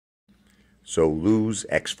So lose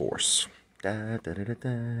X-Force. Da, da, da, da,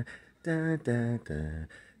 da, da, da,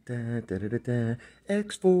 da, da, da, da, da.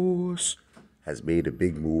 X-Force has made a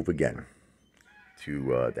big move again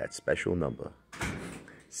to that special number,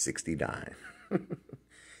 69.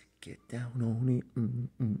 Get down on it.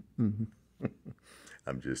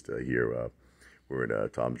 I'm just here. We're in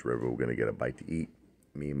Tom's River. We're going to get a bite to eat.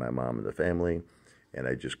 Me, my mom, and the family. And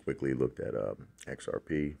I just quickly looked at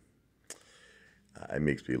XRP. It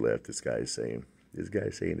makes me laugh. This guy is saying it's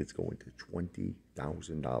going to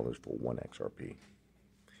 $20,000 for one XRP.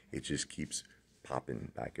 It just keeps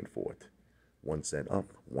popping back and forth. 1 cent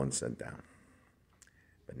up, 1 cent down.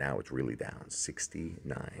 But now it's really down.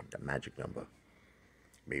 69, the magic number.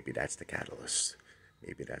 Maybe that's the catalyst.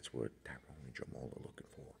 Maybe that's what Tyrone and Jamal are looking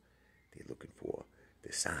for. They're looking for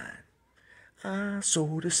the sign. I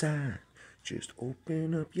saw the sign. Just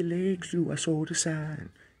open up your legs, Lou. I saw the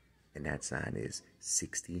sign. And that sign is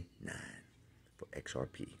 69 for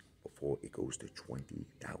XRP before it goes to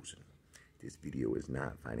 20,000. This video is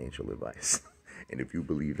not financial advice. And if you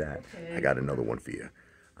believe that, I got another one for you.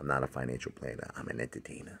 I'm not a financial planner. I'm an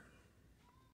entertainer.